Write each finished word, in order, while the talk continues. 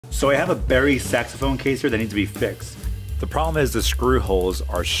So I have a Barry saxophone case here that needs to be fixed. The problem is the screw holes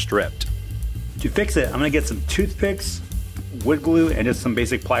are stripped. To fix it, I'm gonna get some toothpicks, wood glue, and just some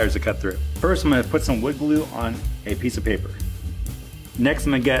basic pliers to cut through. First, I'm gonna put some wood glue on a piece of paper. Next,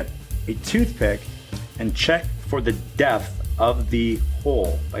 I'm gonna get a toothpick and check for the depth of the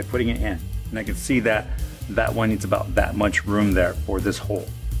hole by putting it in. And I can see that that one needs about that much room there for this hole.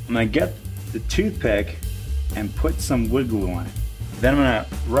 I'm gonna get the toothpick and put some wood glue on it. Then I'm gonna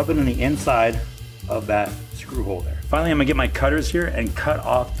rub it on the inside of that screw hole there. Finally, I'm gonna get my cutters here and cut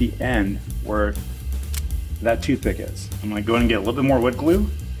off the end where that toothpick is. I'm gonna go in and get a little bit more wood glue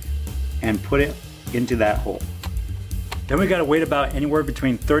and put it into that hole. Then we gotta wait about anywhere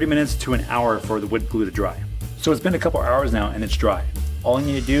between 30 minutes to an hour for the wood glue to dry. So it's been a couple hours now and it's dry. All I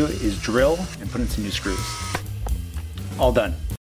need to do is drill and put in some new screws. All done.